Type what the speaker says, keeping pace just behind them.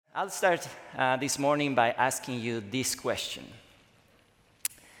I'll start this morning by asking you this question.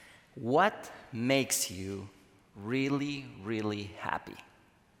 What makes you really, really happy?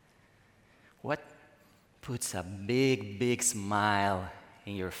 What puts a big, big smile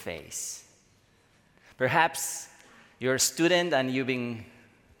in your face? Perhaps you're a student and you've been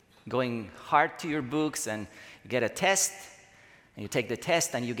going hard to your books and you get a test, and you take the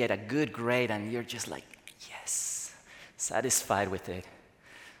test and you get a good grade and you're just like, yes, satisfied with it.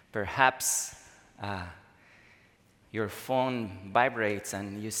 Perhaps your phone vibrates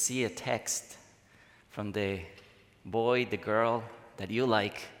and you see a text from the boy, the girl that you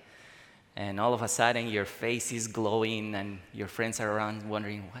like, and all of a sudden your face is glowing and your friends are around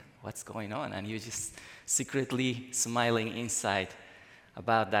wondering what's going on, and you're just secretly smiling inside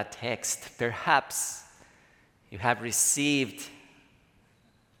about that text. Perhaps you have received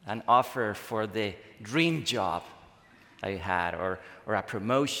an offer for the dream job that you had, or a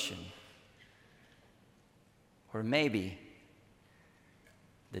promotion. Or maybe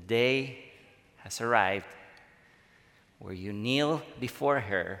the day has arrived where you kneel before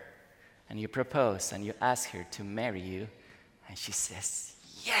her and you propose and you ask her to marry you, and she says,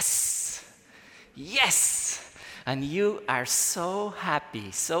 yes, yes. And you are so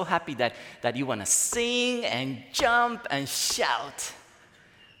happy that you want to sing and jump and shout.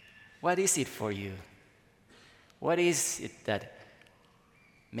 What is it for you? What is it that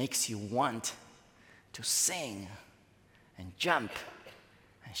makes you want to sing and jump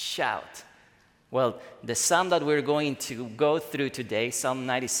and shout? Well, the psalm that we're going to go through today, Psalm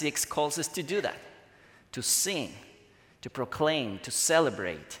 96, calls us to do that, to sing, to proclaim, to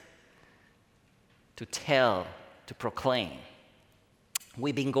celebrate, to tell, to proclaim.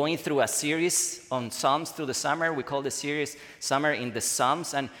 We've been going through a series on Psalms through the summer. We call the series Summer in the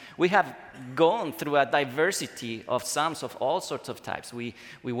Psalms, and we have gone through a diversity of Psalms of all sorts of types. We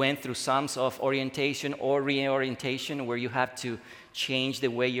went through Psalms of orientation or reorientation, where you have to change the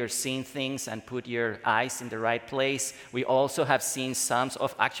way you're seeing things and put your eyes in the right place. We also have seen Psalms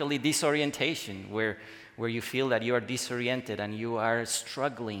of actually disorientation, where you feel that you are disoriented and you are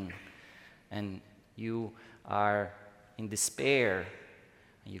struggling and you are in despair.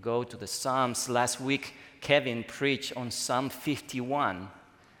 You go to the Psalms. Last week, Kevin preached on Psalm 51,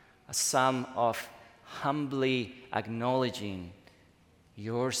 a psalm of humbly acknowledging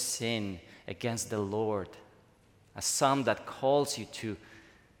your sin against the Lord, a psalm that calls you to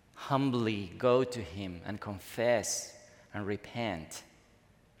humbly go to Him and confess and repent.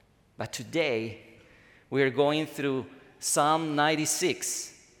 But today, we are going through Psalm 96,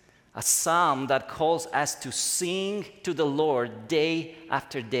 a psalm that calls us to sing to the Lord day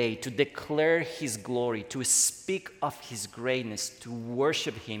after day, to declare His glory, to speak of His greatness, to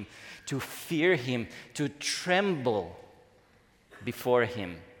worship Him, to fear Him, to tremble before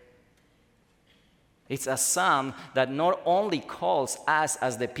Him. It's a psalm that not only calls us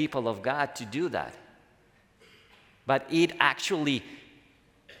as the people of God to do that, but it actually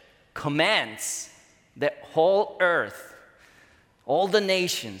commands the whole earth, all the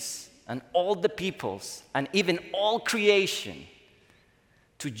nations and all the peoples and even all creation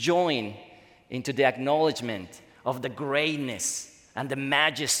to join into the acknowledgement of the greatness and the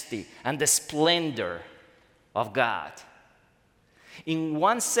majesty and the splendor of God. In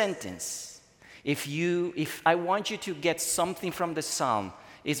one sentence, if I want you to get something from the psalm,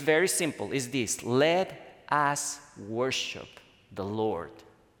 it's very simple. It's this: let us worship the Lord,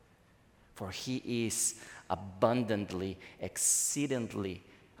 for He is abundantly, exceedingly,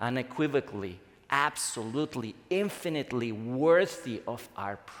 unequivocally, absolutely, infinitely worthy of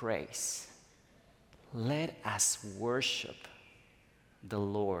our praise. Let us worship the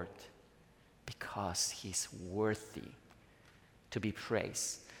Lord because He's worthy to be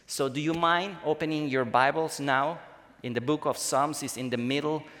praised. So do you mind opening your Bibles now? In the book of Psalms is in the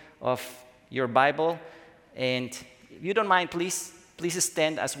middle of your Bible. And if you don't mind, please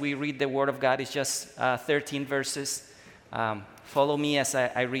stand as we read the Word of God. It's just 13 verses. Follow me as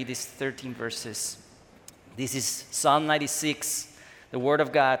I read these 13 verses. This is Psalm 96. The Word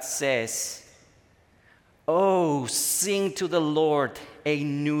of God says, "Oh, sing to the Lord a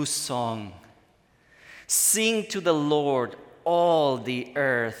new song. Sing to the Lord, all the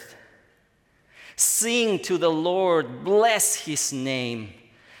earth. Sing to the Lord, bless His name.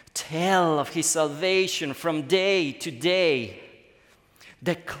 Tell of His salvation from day to day.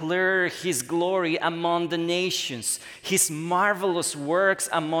 Declare His glory among the nations, His marvelous works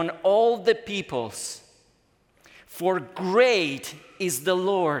among all the peoples. For great is the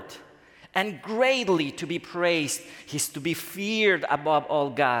Lord, and greatly to be praised. He is to be feared above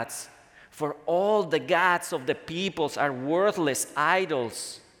all gods. For all the gods of the peoples are worthless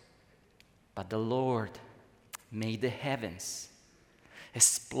idols. But the Lord made the heavens.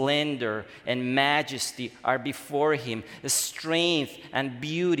 Splendor and majesty are before him. Strength and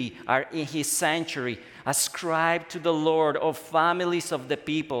beauty are in his sanctuary. Ascribe to the Lord, O families of the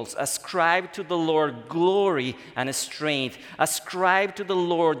peoples. Ascribe to the Lord glory and strength. Ascribe to the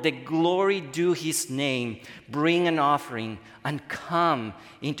Lord the glory due his name. Bring an offering and come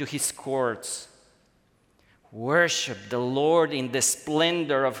into his courts. Worship the Lord in the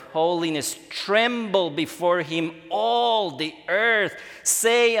splendor of holiness. Tremble before him, all the earth.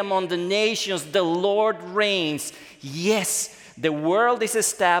 Say among the nations, the Lord reigns. Yes, the world is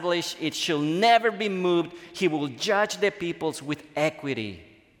established. It shall never be moved. He will judge the peoples with equity.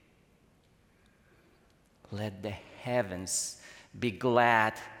 Let the heavens be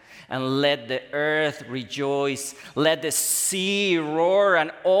glad, and let the earth rejoice. Let the sea roar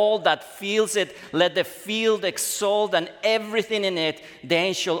and all that fills it. Let the field exult and everything in it.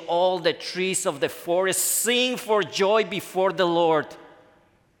 Then shall all the trees of the forest sing for joy before the Lord.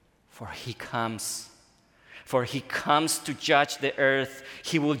 For he comes to judge the earth.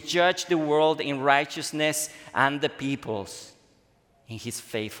 He will judge the world in righteousness and the peoples in his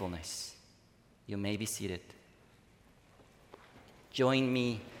faithfulness. You may be seated. Join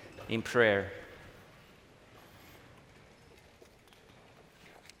me in prayer.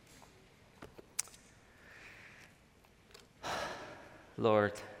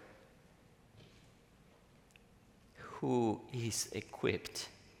 Lord, who is equipped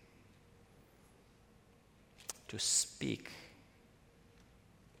to speak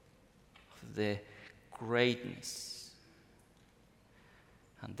of the greatness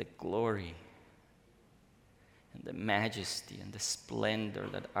and the glory and the majesty and the splendor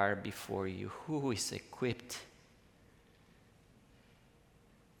that are before you? Who is equipped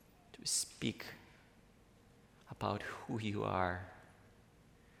to speak about who you are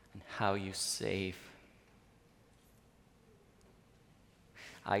and how you save?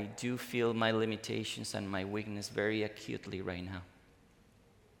 I do feel my limitations and my weakness very acutely right now.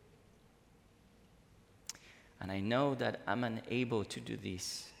 And I know that I'm unable to do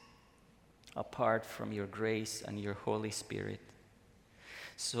this apart from your grace and your Holy Spirit.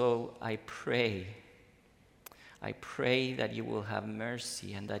 So I pray that you will have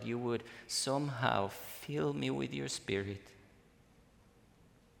mercy and that you would somehow fill me with your Spirit,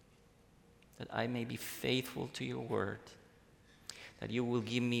 that I may be faithful to your word, that you will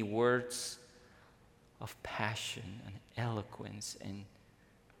give me words of passion and eloquence and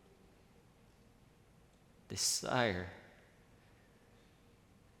desire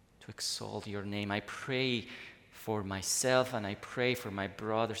to exalt your name. I pray for myself and I pray for my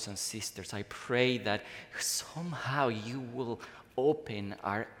brothers and sisters. I pray that somehow you will open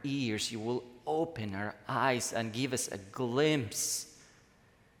our ears, you will open our eyes and give us a glimpse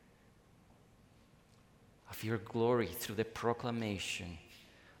of your glory through the proclamation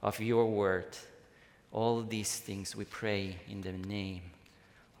of your word. All these things we pray in the name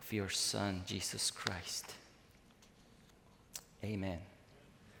of your Son, Jesus Christ. Amen.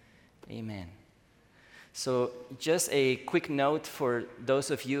 Amen. So just a quick note for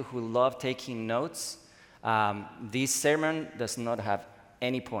those of you who love taking notes. This sermon does not have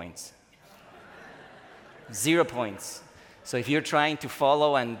any points. 0 points. So if you're trying to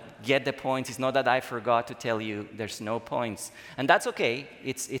follow and get the points, it's not that I forgot to tell you there's no points. And that's okay.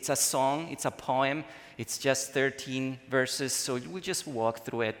 It's a song, it's a poem. It's just 13 verses, so we'll just walk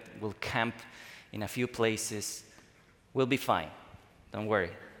through it. We'll camp in a few places. We'll be fine. Don't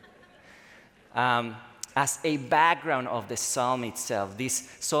worry. As a background of the psalm itself, this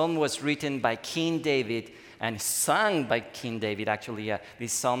psalm was written by King David and sung by King David. Actually,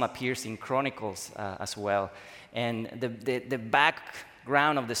 this psalm appears in Chronicles as well. And the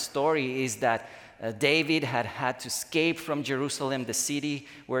background of the story is that David had to escape from Jerusalem, the city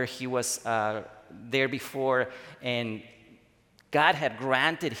where he was there before, and God had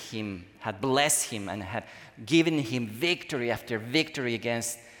granted him, had blessed him, and had given him victory after victory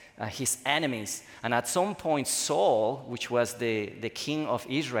against his enemies. And at some point, Saul, which was the king of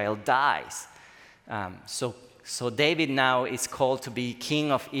Israel, dies. So David now is called to be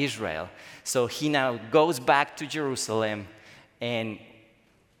king of Israel. So he now goes back to Jerusalem and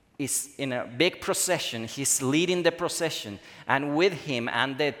is in a big procession. He's leading the procession. And with him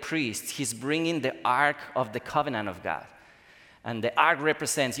and the priests, he's bringing the Ark of the Covenant of God. And the ark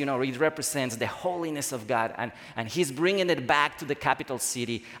represents, it represents the holiness of God. And he's bringing it back to the capital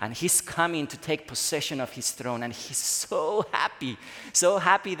city. And he's coming to take possession of his throne. And he's so happy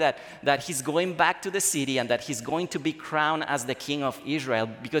that he's going back to the city and that he's going to be crowned as the king of Israel,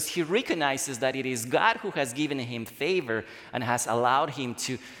 because he recognizes that it is God who has given him favor and has allowed him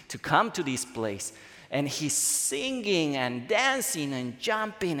to come to this place. And he's singing and dancing and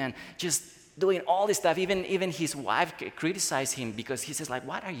jumping and just doing all this stuff. Even his wife criticized him because he says, like,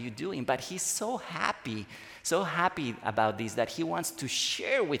 what are you doing? But he's so happy about this that he wants to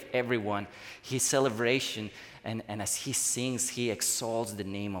share with everyone his celebration. And as he sings, he exalts the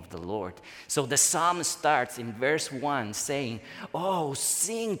name of the Lord. So the psalm starts in verse 1 saying, oh,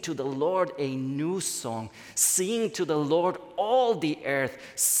 sing to the Lord a new song. Sing to the Lord all the earth.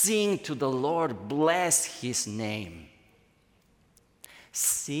 Sing to the Lord, bless his name.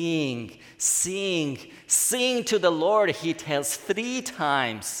 Sing, sing, sing to the Lord, he tells 3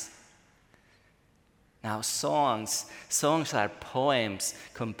 times. Now, songs are poems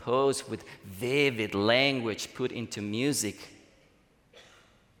composed with vivid language put into music.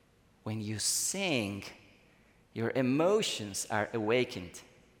 When you sing, your emotions are awakened.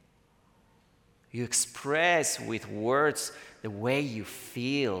 You express with words the way you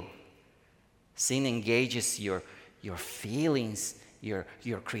feel. Sing engages your feelings, your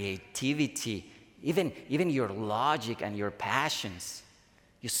creativity, even your logic and your passions.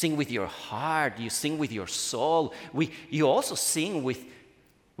 You sing with your heart, you sing with your soul. You also sing with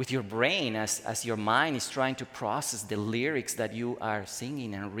your brain as your mind is trying to process the lyrics that you are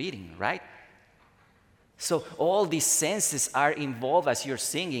singing and reading, right? So all these senses are involved as you're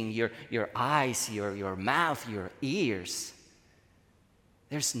singing, your eyes, your mouth, your ears.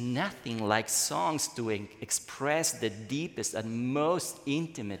 There's nothing like songs to express the deepest and most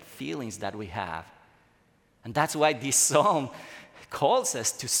intimate feelings that we have. And that's why this psalm calls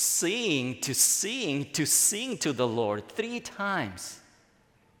us to sing to the Lord 3 times.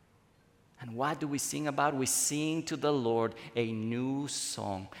 And what do we sing about? We sing to the Lord a new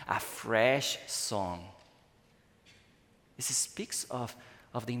song, a fresh song. This speaks of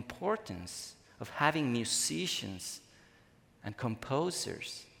the importance of having musicians and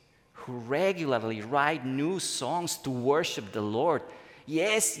composers who regularly write new songs to worship the Lord.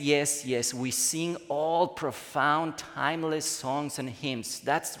 Yes, we sing all profound, timeless songs and hymns.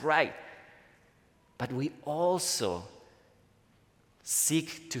 That's right. But we also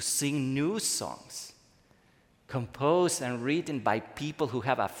seek to sing new songs, composed and written by people who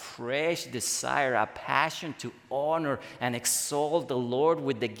have a fresh desire, a passion to honor and exalt the Lord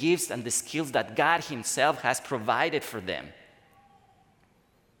with the gifts and the skills that God himself has provided for them.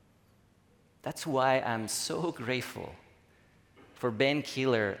 That's why I'm so grateful for Ben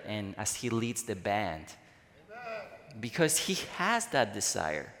Killer and as he leads the band. Amen. Because he has that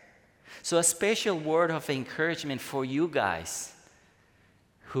desire. So a special word of encouragement for you guys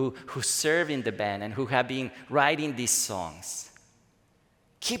who serve in the band and who have been writing these songs.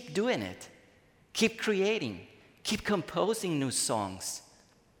 Keep doing it. Keep creating. Keep composing new songs.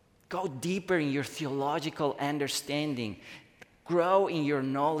 Go deeper in your theological understanding. Grow in your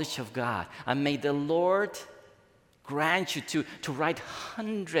knowledge of God. And may the Lord grant you to write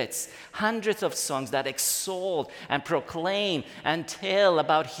hundreds of songs that exalt and proclaim and tell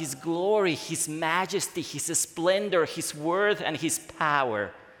about his glory, his majesty, his splendor, his worth, and his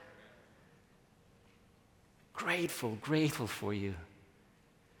power. Grateful for you.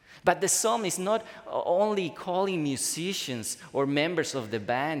 But the psalm is not only calling musicians or members of the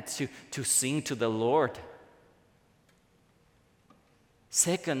band to sing to the Lord.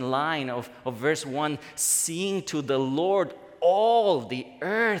 Second line of verse 1, sing to the Lord all the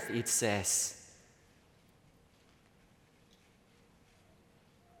earth, it says.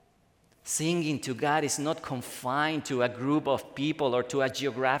 Singing to God is not confined to a group of people or to a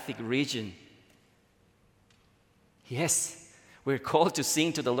geographic region. Yes, we're called to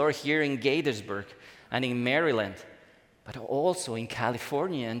sing to the Lord here in Gaithersburg and in Maryland, but also in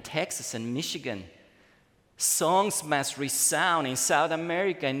California and Texas and Michigan. Songs must resound in South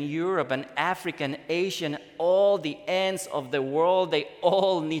America and Europe and Africa and Asia and all the ends of the world. They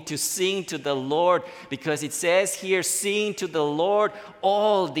all need to sing to the Lord because it says here, sing to the Lord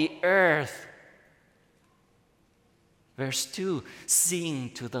all the earth. Verse 2,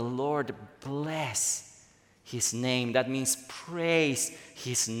 sing to the Lord, bless his name. That means praise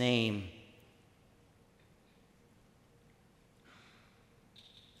his name.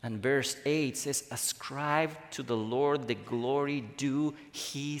 And verse 8 says, ascribe to the Lord the glory due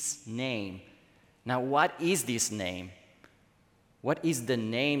his name. Now, what is this name? What is the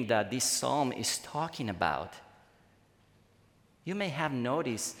name that this psalm is talking about? You may have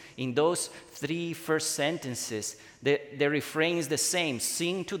noticed in those 3 first sentences, the refrain is the same.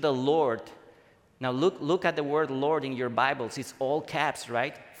 Sing to the Lord. Now look at the word Lord in your Bibles. It's all caps,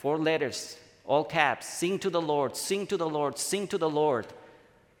 right? 4 letters, all caps. Sing to the Lord, sing to the Lord, sing to the Lord.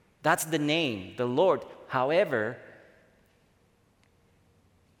 That's the name, the Lord. However,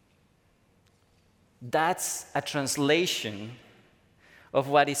 that's a translation of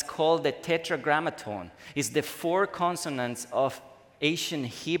what is called the tetragrammaton. It's the 4 consonants of ancient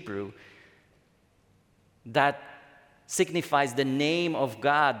Hebrew that signifies the name of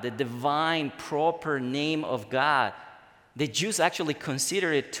God, the divine, proper name of God. The Jews actually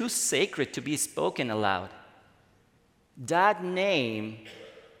consider it too sacred to be spoken aloud. That name,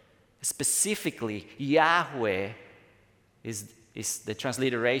 specifically Yahweh, is the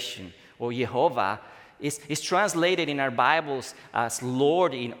transliteration, or Jehovah, is translated in our Bibles as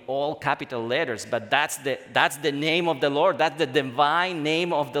Lord in all capital letters, but that's the name of the Lord. That's the divine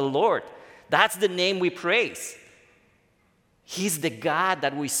name of the Lord. That's the name we praise. He's the God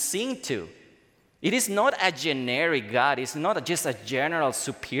that we sing to. It is not a generic God. It's not just a general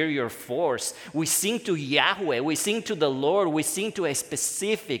superior force. We sing to Yahweh. We sing to the Lord. We sing to a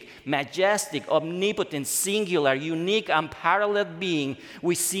specific, majestic, omnipotent, singular, unique, unparalleled being.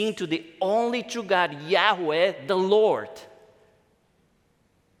 We sing to the only true God, Yahweh, the Lord.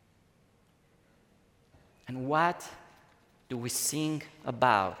 And what do we sing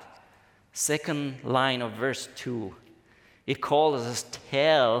about? Second line of verse 2. It calls us to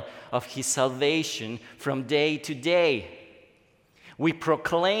tell of his salvation from day to day. We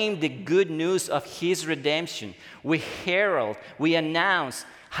proclaim the good news of his redemption. We herald, we announce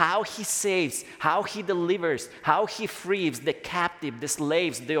how he saves, how he delivers, how he frees the captive, the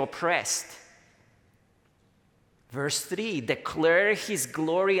slaves, the oppressed. Verse 3, declare his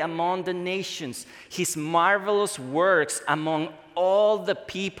glory among the nations, his marvelous works among all the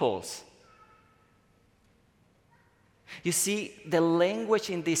peoples. You see, the language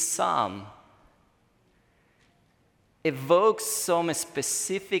in this psalm evokes some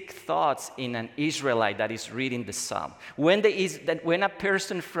specific thoughts in an Israelite that is reading the psalm. When a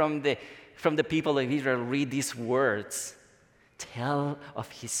person from the people of Israel read these words, tell of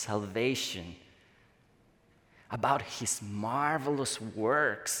his salvation, about his marvelous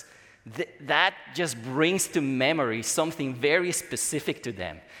works, that just brings to memory something very specific to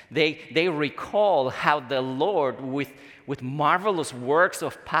them. They recall how the Lord, with marvelous works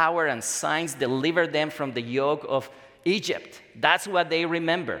of power and signs, delivered them from the yoke of Egypt. That's what they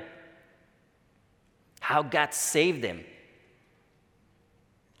remember. How God saved them.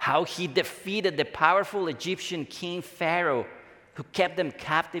 How he defeated the powerful Egyptian king Pharaoh who kept them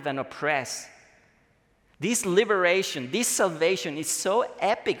captive and oppressed. This liberation, this salvation is so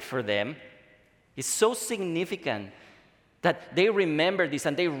epic for them, it's so significant that they remember this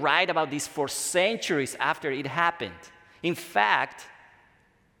and they write about this for centuries after it happened. In fact,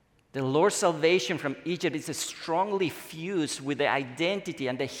 the Lord's salvation from Egypt is strongly fused with the identity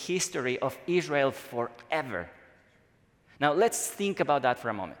and the history of Israel forever. Now, let's think about that for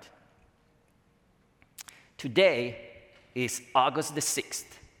a moment. Today is August the 6th.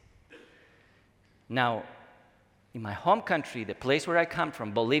 Now, in my home country, the place where I come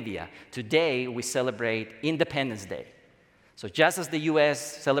from, Bolivia, today we celebrate Independence Day. So just as the U.S.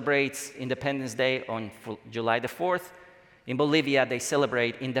 celebrates Independence Day on July the 4th, in Bolivia they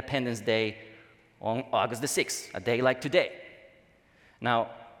celebrate Independence Day on August the 6th, a day like today.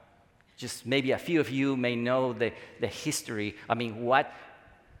 Now, just maybe a few of you may know the history. I mean, what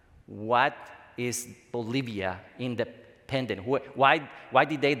is Bolivia independent? Why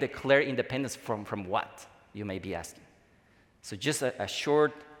did they declare independence from what? You may be asking. So just a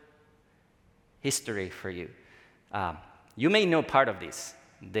short history for you. You may know part of this.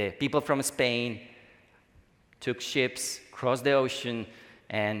 The people from Spain took ships, crossed the ocean,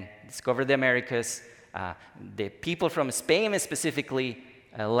 and discovered the Americas. The people from Spain specifically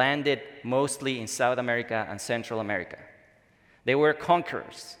landed mostly in South America and Central America. They were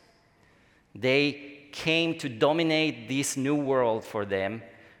conquerors. They came to dominate this new world for them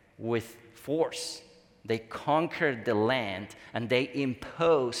with force. They conquered the land and they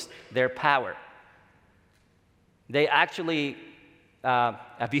imposed their power. They actually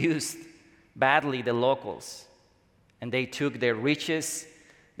abused badly the locals. And they took their riches,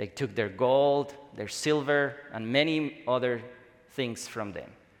 they took their gold, their silver, and many other things from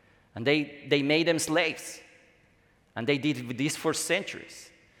them. And they made them slaves. And they did this for centuries,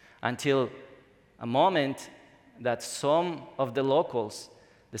 until a moment that some of the locals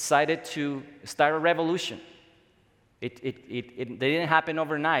decided to start a revolution. It didn't happen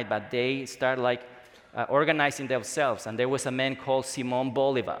overnight, but they started organizing themselves, and there was a man called Simon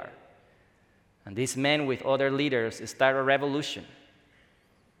Bolivar. And this man with other leaders started a revolution.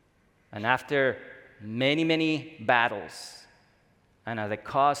 And after many, many battles, and at the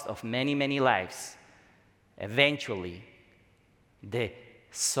cost of many, many lives, eventually the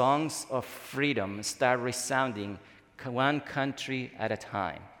songs of freedom start resounding one country at a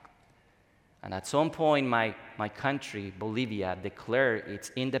time. And at some point, my country, Bolivia, declared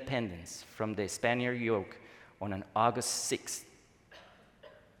its independence from the Spaniard yoke on an August 6th.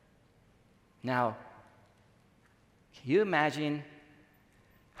 Now, can you imagine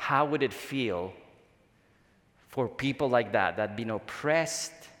how would it feel for people like that have been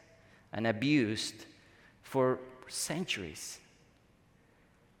oppressed and abused for centuries?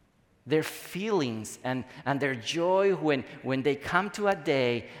 Their feelings and their joy when they come to a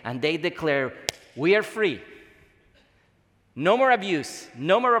day and they declare, we are free. No more abuse,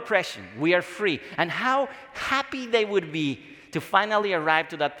 no more oppression, we are free. And how happy they would be to finally arrive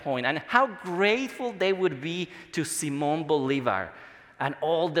to that point, and how grateful they would be to Simón Bolívar and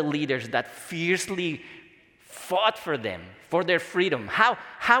all the leaders that fiercely fought for them, for their freedom.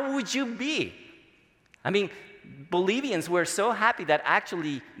 How would you be? I mean, Bolivians were so happy that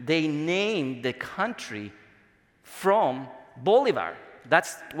actually they named the country from Bolivar.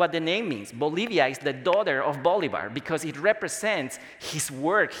 That's what the name means. Bolivia is the daughter of Bolivar because it represents his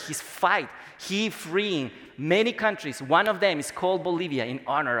work, his fight, he freeing many countries. One of them is called Bolivia in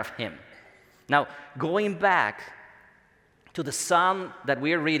honor of him. Now, going back to the psalm that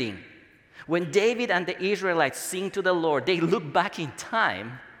we're reading, when David and the Israelites sing to the Lord, they look back in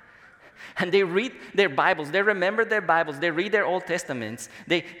time and they read their Bibles, they remember their Bibles, they read their Old Testaments,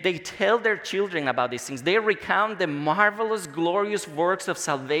 they tell their children about these things. They recount the marvelous, glorious works of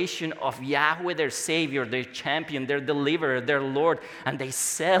salvation of Yahweh, their Savior, their champion, their deliverer, their Lord, and they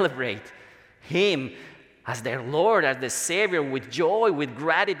celebrate Him as their Lord, as the Savior, with joy, with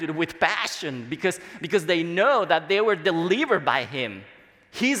gratitude, with passion, because they know that they were delivered by Him.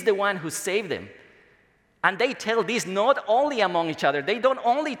 He's the one who saved them. And they tell this not only among each other. They don't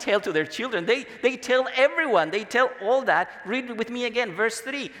only tell to their children. They tell everyone. They tell all that. Read with me again, verse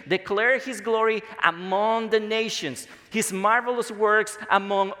 3. Declare His glory among the nations, His marvelous works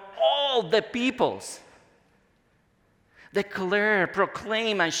among all the peoples. Declare,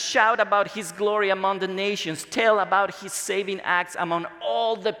 proclaim, and shout about His glory among the nations. Tell about His saving acts among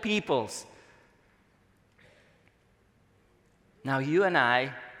all the peoples. Now, you and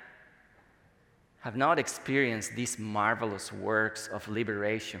I have not experienced these marvelous works of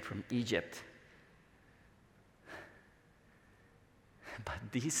liberation from Egypt. But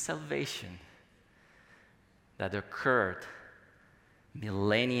this salvation that occurred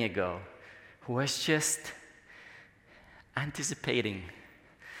millennia ago was just anticipating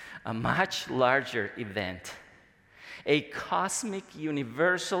a much larger event, a cosmic,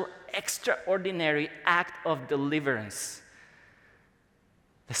 universal, extraordinary act of deliverance.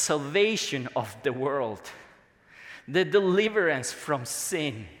 The salvation of the world, the deliverance from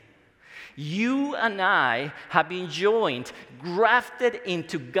sin. You and I have been joined, grafted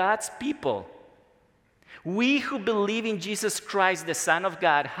into God's people. We who believe in Jesus Christ, the Son of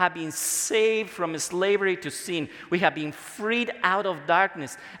God, have been saved from slavery to sin. We have been freed out of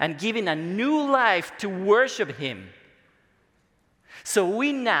darkness and given a new life to worship Him. So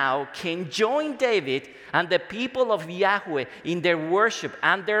we now can join David and the people of Yahweh in their worship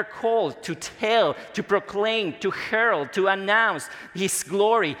and their call to tell, to proclaim, to herald, to announce His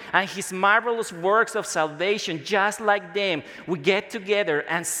glory and His marvelous works of salvation. Just like them, we get together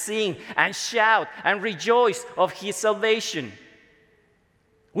and sing and shout and rejoice of His salvation.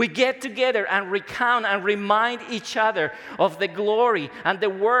 We get together and recount and remind each other of the glory and the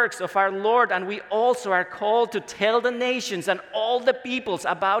works of our Lord, and we also are called to tell the nations and all the peoples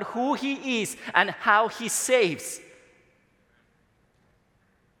about who He is and how He saves.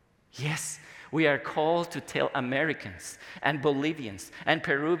 Yes, we are called to tell Americans and Bolivians and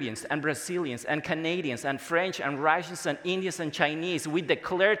Peruvians and Brazilians and Canadians and French and Russians and Indians and Chinese. We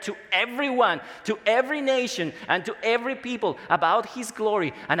declare to everyone, to every nation and to every people about His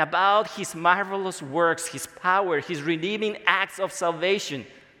glory and about His marvelous works, His power, His redeeming acts of salvation.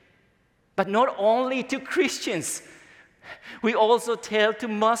 But not only to Christians. We also tell to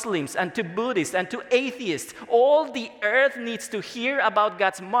Muslims and to Buddhists and to atheists. All the earth needs to hear about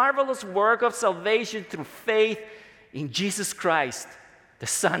God's marvelous work of salvation through faith in Jesus Christ, the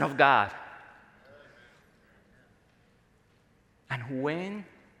Son of God. And when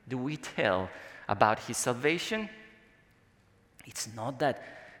do we tell about His salvation? It's not that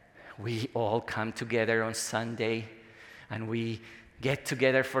we all come together on Sunday and we get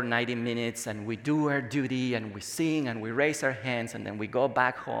together for 90 minutes and we do our duty and we sing and we raise our hands and then we go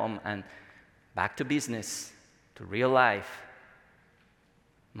back home and back to business, to real life.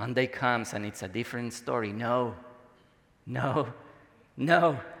 Monday comes and it's a different story. No.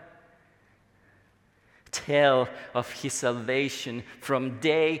 Tell of his salvation from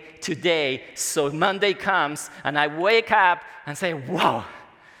day to day. So Monday comes and I wake up and say, wow,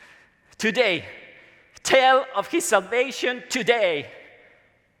 today, tell of his salvation today.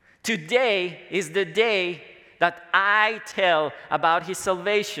 Today is the day that I tell about his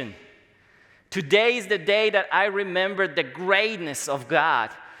salvation. Today is the day that I remember the greatness of God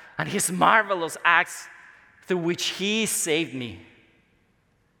and his marvelous acts through which he saved me.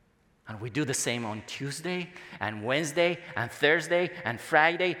 And we do the same on Tuesday and Wednesday and Thursday and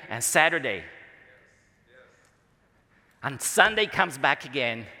Friday and Saturday. And Sunday comes back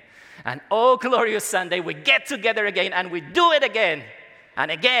again. And oh, glorious Sunday, we get together again and we do it again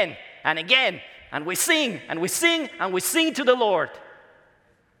and again and again. And we sing and we sing and we sing to the Lord.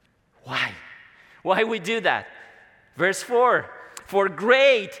 Why? Why we do that? Verse 4. For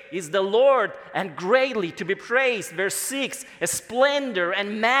great is the Lord and greatly to be praised. Verse 6, splendor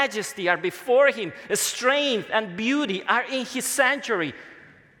and majesty are before him. Strength and beauty are in his sanctuary.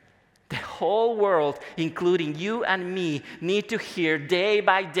 The whole world, including you and me, need to hear day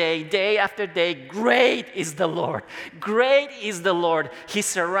by day, day after day, great is the Lord. Great is the Lord. He's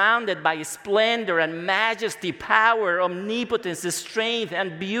surrounded by splendor and majesty, power, omnipotence, strength,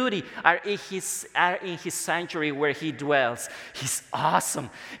 and beauty are in his sanctuary where he dwells. He's awesome.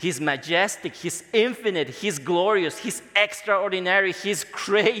 He's majestic. He's infinite. He's glorious. He's extraordinary. He's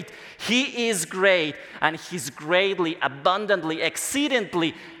great. He is great. And he's greatly, abundantly,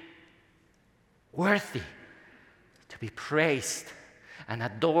 exceedingly worthy to be praised and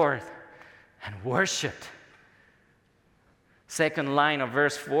adored and worshipped. Second line of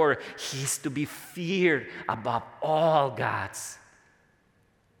verse 4, he is to be feared above all gods.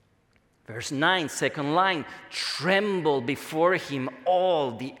 Verse 9, second line, tremble before him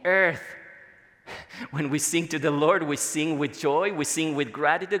all the earth. When we sing to the Lord, we sing with joy, we sing with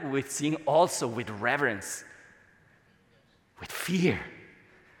gratitude, we sing also with reverence, with fear.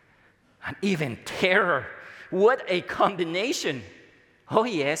 And even terror. What a combination. Oh,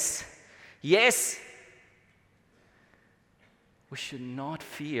 yes. Yes. We should not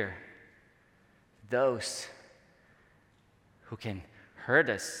fear those who can hurt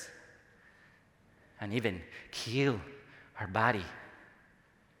us and even kill our body.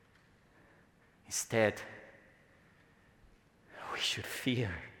 Instead, we should fear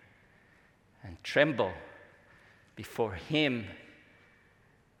and tremble before him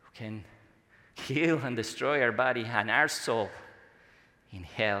who can kill and destroy our body and our soul in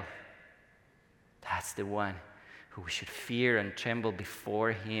hell. That's the one who we should fear and tremble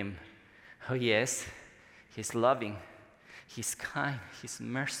before him. Oh yes, he's loving, he's kind, he's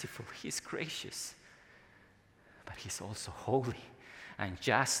merciful, he's gracious. But he's also holy and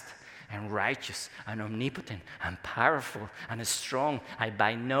just and righteous and omnipotent and powerful and strong. And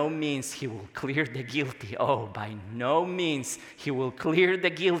by no means he will clear the guilty. Oh, by no means he will clear the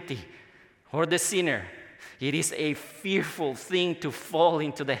guilty or the sinner. It is a fearful thing to fall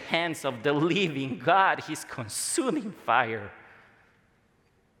into the hands of the living God, his consuming fire.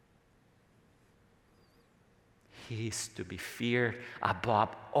 He is to be feared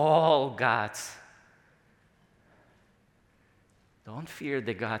above all gods. Don't fear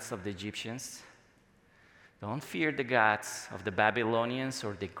the gods of the Egyptians. Don't fear the gods of the Babylonians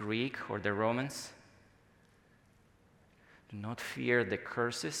or the Greek or the Romans. Do not fear the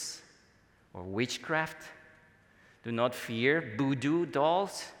curses or witchcraft. Do not fear voodoo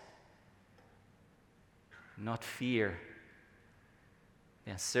dolls. Do not fear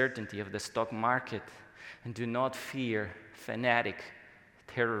the uncertainty of the stock market. And do not fear fanatic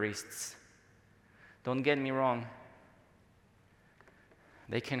terrorists. Don't get me wrong.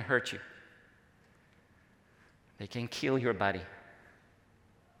 They can hurt you. They can kill your body.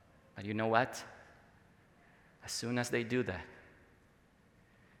 But you know what? As soon as they do that,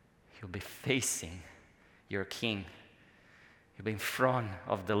 you'll be facing your king. You'll be in front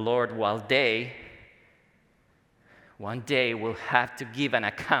of the Lord while they, one day, will have to give an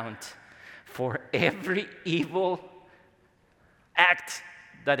account for every evil act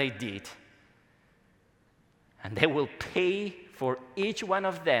that they did. And they will pay for each one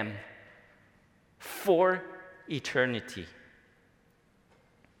of them for eternity.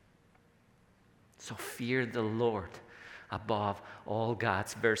 So fear the Lord above all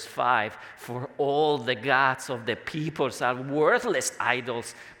gods. Verse 5, for all the gods of the peoples are worthless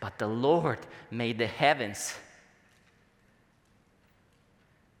idols, but the Lord made the heavens.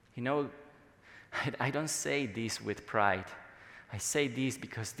 You know, I don't say this with pride. I say this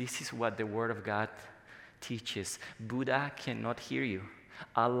because this is what the Word of God teaches. Buddha cannot hear you.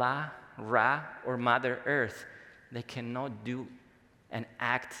 Allah, Ra, or Mother Earth, they cannot do an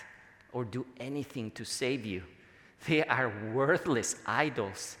act or do anything to save you. They are worthless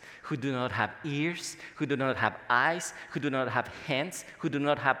idols who do not have ears, who do not have eyes, who do not have hands, who do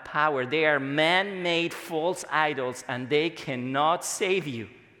not have power. They are man-made false idols, and they cannot save you.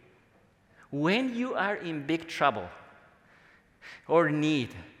 When you are in big trouble or need,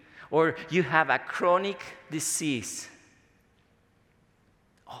 or you have a chronic disease,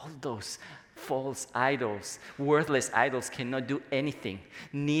 all those false idols, worthless idols cannot do anything.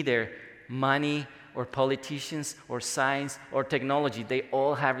 Neither money or politicians or science or technology, they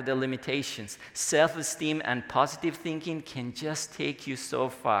all have their limitations. Self-esteem and positive thinking can just take you so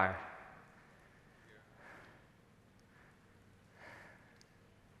far.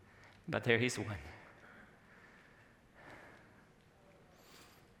 But there is one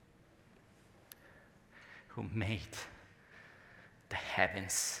who made the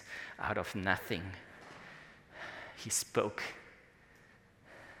heavens out of nothing. He spoke,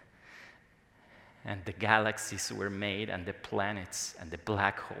 and the galaxies were made, and the planets, and the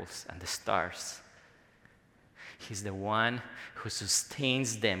black holes, and the stars. He's the one who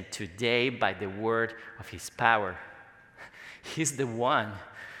sustains them today by the word of his power. He's the one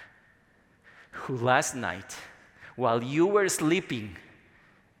who last night, while you were sleeping,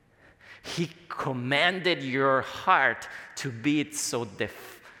 he commanded your heart to beat so the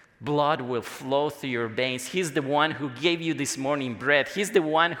blood will flow through your veins. He's the one who gave you this morning bread. He's the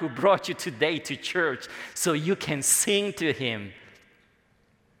one who brought you today to church so you can sing to him.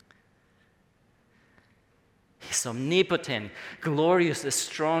 He's omnipotent, glorious,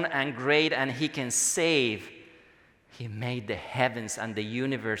 strong, and great, and he can save. He made the heavens and the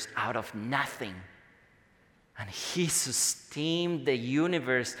universe out of nothing. And he sustained the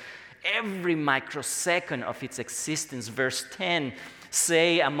universe every microsecond of its existence. Verse 10,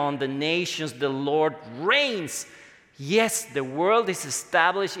 say among the nations the Lord reigns. Yes, the world is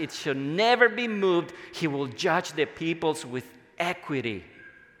established. It shall never be moved. He will judge the peoples with equity.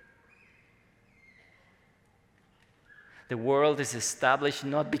 The world is established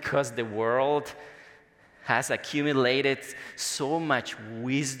not because the world has accumulated so much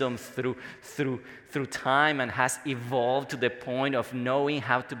wisdom through time and has evolved to the point of knowing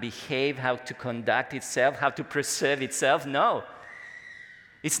how to behave, how to conduct itself, how to preserve itself. No.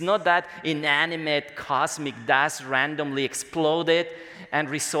 It's not that inanimate cosmic dust randomly exploded and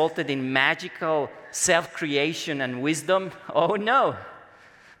resulted in magical self-creation and wisdom. Oh no.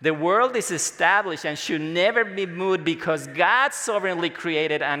 The world is established and should never be moved because God sovereignly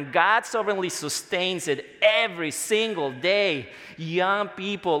created and God sovereignly sustains it every single day. Young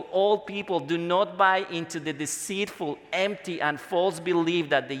people, old people, do not buy into the deceitful, empty, and false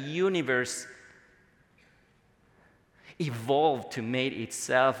belief that the universe evolved to mate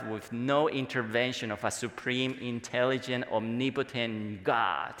itself with no intervention of a supreme, intelligent, omnipotent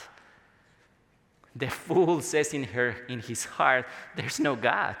God. The fool says in his heart, there's no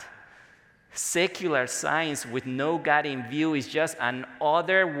God. Secular science with no God in view is just an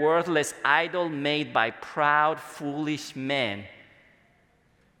other worthless idol made by proud, foolish men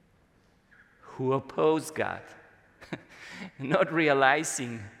who oppose God, not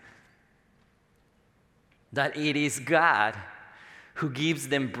realizing that it is God who gives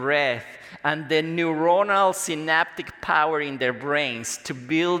them breath and the neuronal synaptic power in their brains to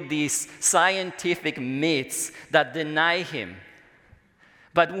build these scientific myths that deny him.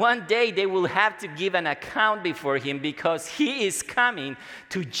 But one day they will have to give an account before him because he is coming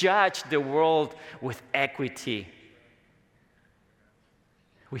to judge the world with equity.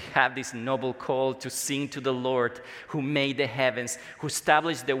 We have this noble call to sing to the Lord who made the heavens, who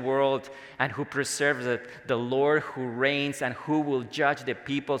established the world, and who preserves it, the Lord who reigns and who will judge the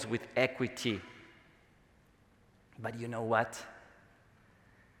peoples with equity. But you know what?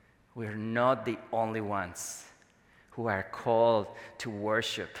 We're not the only ones who are called to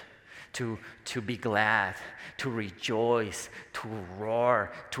worship, to be glad, to rejoice, to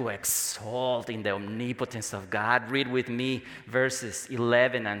roar, to exalt in the omnipotence of God. Read with me verses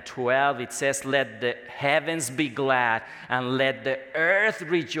 11 and 12. It says, let the heavens be glad and let the earth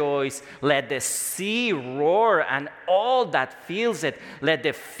rejoice. Let the sea roar and all that fills it. Let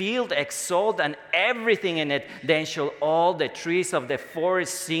the field exult and everything in it. Then shall all the trees of the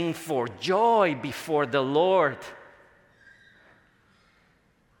forest sing for joy before the Lord.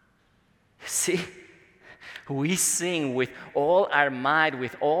 See, We sing with all our might,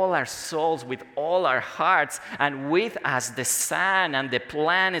 with all our souls, with all our hearts, and with us the sun and the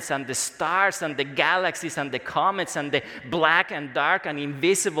planets and the stars and the galaxies and the comets and the black and dark and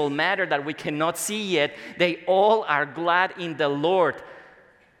invisible matter that we cannot see yet. They all are glad in the Lord.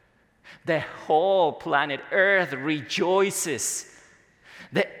 The whole planet Earth rejoices.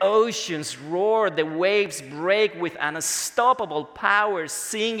 The oceans roar, the waves break with unstoppable power,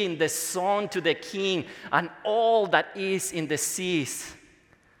 singing the song to the King and all that is in the seas.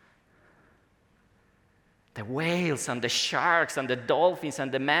 The whales and the sharks and the dolphins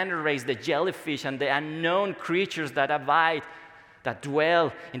and the manta rays, the jellyfish and the unknown creatures that abide, that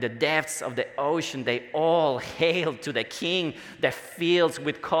dwell in the depths of the ocean, they all hail to the King. The fields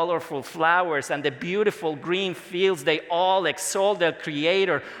with colorful flowers and the beautiful green fields, they all exalt their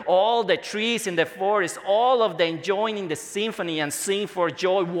Creator. All the trees in the forest, all of them join in the symphony and sing for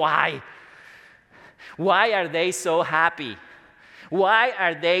joy. Why? Why are they so happy? Why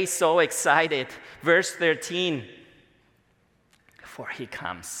are they so excited? Verse 13, for He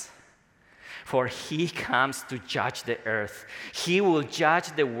comes. For He comes to judge the earth. He will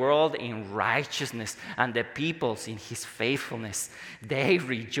judge the world in righteousness and the peoples in His faithfulness. They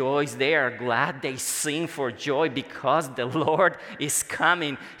rejoice, they are glad, they sing for joy because the Lord is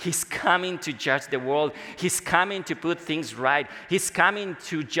coming. He's coming to judge the world. He's coming to put things right. He's coming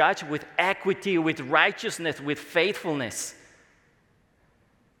to judge with equity, with righteousness, with faithfulness.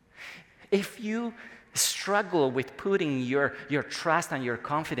 If you struggle with putting your trust and your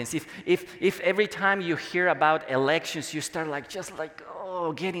confidence, if every time you hear about elections, you start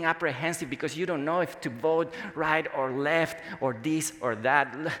getting apprehensive because you don't know if to vote right or left or this or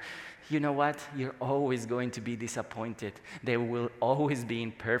that, you know what? You're always going to be disappointed. They will always be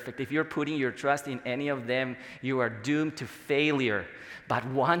imperfect. If you're putting your trust in any of them, you are doomed to failure. But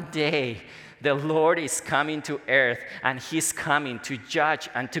one day, the Lord is coming to earth, and He's coming to judge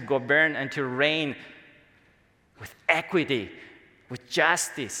and to govern and to reign with equity, with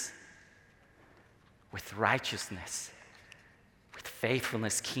justice, with righteousness, with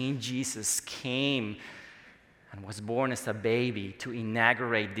faithfulness. King Jesus came and was born as a baby to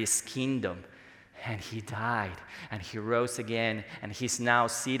inaugurate this kingdom. And He died, and He rose again, and He's now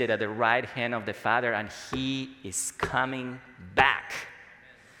seated at the right hand of the Father, and He is coming back.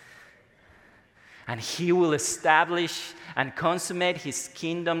 And He will establish and consummate His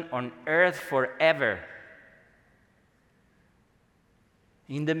kingdom on earth forever.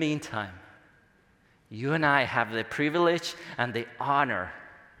 In the meantime, you and I have the privilege and the honor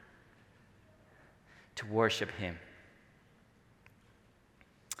to worship Him.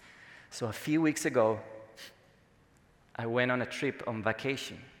 So a few weeks ago, I went on a trip on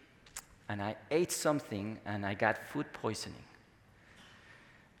vacation, and I ate something, and I got food poisoning.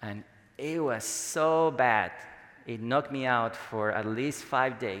 And it was so bad. It knocked me out for at least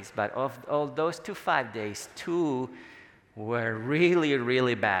 5 days, but of all those 5 days, 2 were really,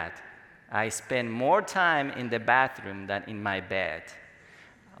 really bad. I spent more time in the bathroom than in my bed,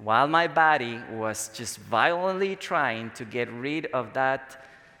 while my body was just violently trying to get rid of that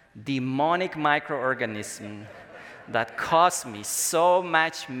demonic microorganism that caused me so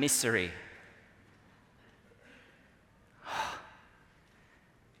much misery.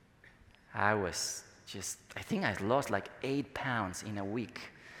 I think I lost like 8 pounds in a week.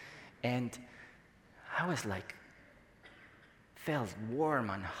 And I was like, felt warm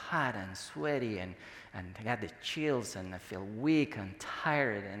and hot and sweaty and I got the chills and I felt weak and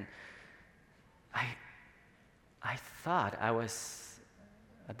tired, and I thought I was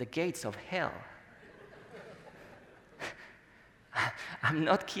at the gates of hell. I'm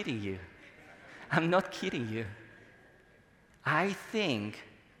not kidding you. I'm not kidding you. I think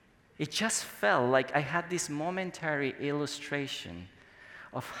it just felt like I had this momentary illustration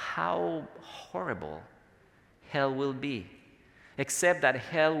of how horrible hell will be. Except that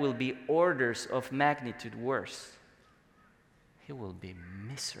hell will be orders of magnitude worse. It will be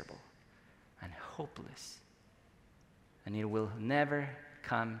miserable and hopeless. And it will never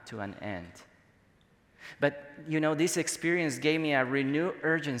come to an end. But, this experience gave me a renewed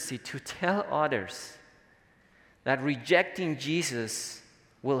urgency to tell others that rejecting Jesus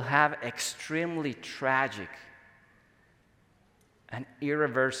will have extremely tragic and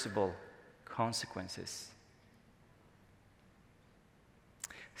irreversible consequences.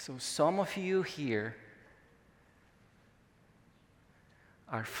 So some of you here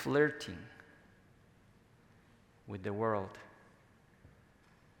are flirting with the world.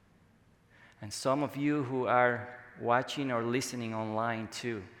 And some of you who are watching or listening online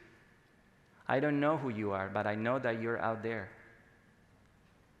too. I don't know who you are, but I know that you're out there.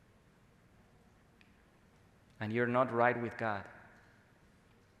 and you're not right with God,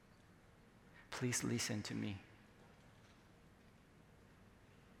 please listen to me.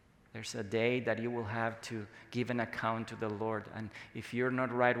 There's a day that you will have to give an account to the Lord, and if you're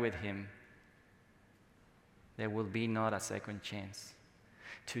not right with Him, there will be not a second chance.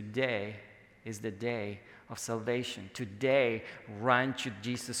 Today is the day of salvation. Today, run to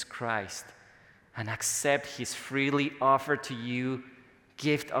Jesus Christ and accept His freely offered to you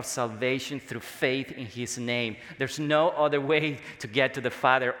gift of salvation through faith in His name. There's no other way to get to the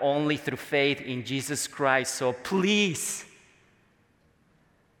Father, only through faith in Jesus Christ. So please,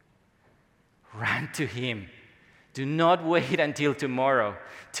 run to Him. Do not wait until tomorrow.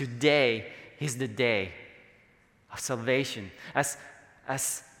 Today is the day of salvation. As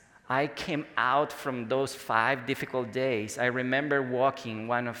I came out from those 5 difficult days, I remember walking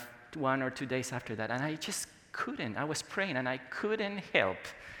one or 2 days after that, and I just couldn't. I was praying, and I couldn't help.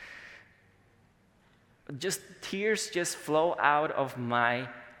 Just tears just flow out of my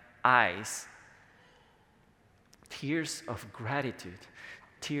eyes. Tears of gratitude,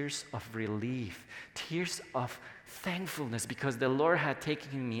 tears of relief, tears of thankfulness, because the Lord had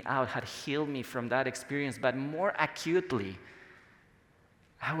taken me out, had healed me from that experience. But more acutely,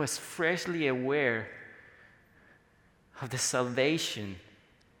 I was freshly aware of the salvation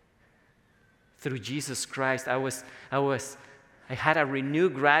through Jesus Christ. I had a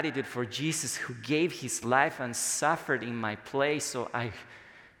renewed gratitude for Jesus, who gave His life and suffered in my place, so I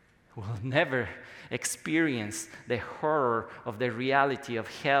will never experience the horror of the reality of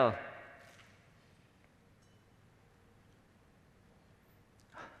hell.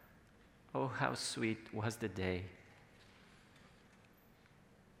 Oh, how sweet was the day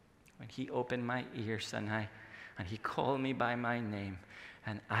when He opened my ears and He called me by my name,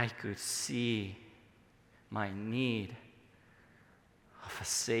 and I could see my need of a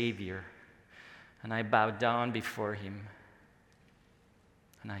Savior, and I bowed down before Him,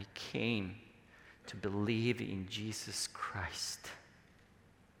 and I came to believe in Jesus Christ.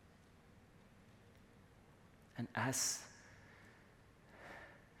 And as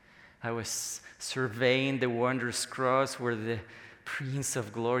I was surveying the wondrous cross where the Prince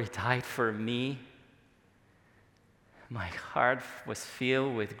of Glory died for me, my heart was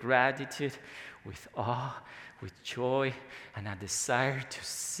filled with gratitude, with awe, with joy, and a desire to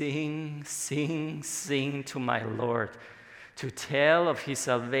sing to my Lord, to tell of His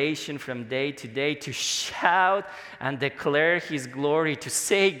salvation from day to day, to shout and declare His glory, to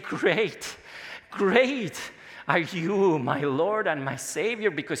say, great, great are you, my Lord and my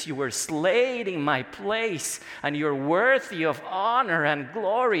Savior, because you were slain in my place, and you're worthy of honor and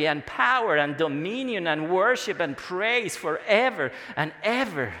glory and power and dominion and worship and praise forever and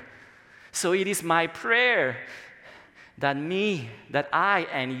ever. So it is my prayer that I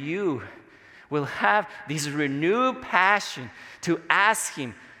and you will have this renewed passion to ask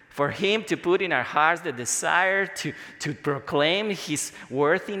Him, for Him to put in our hearts the desire to proclaim His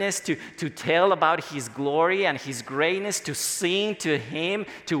worthiness, to tell about His glory and His greatness, to sing to Him,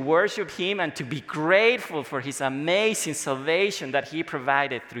 to worship Him, and to be grateful for His amazing salvation that He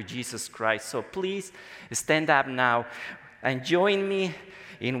provided through Jesus Christ. So please stand up now and join me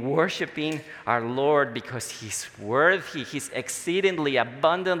in worshiping our Lord, because He's worthy. He's exceedingly,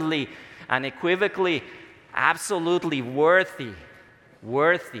 abundantly, unequivocally, absolutely worthy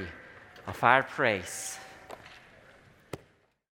of our praise.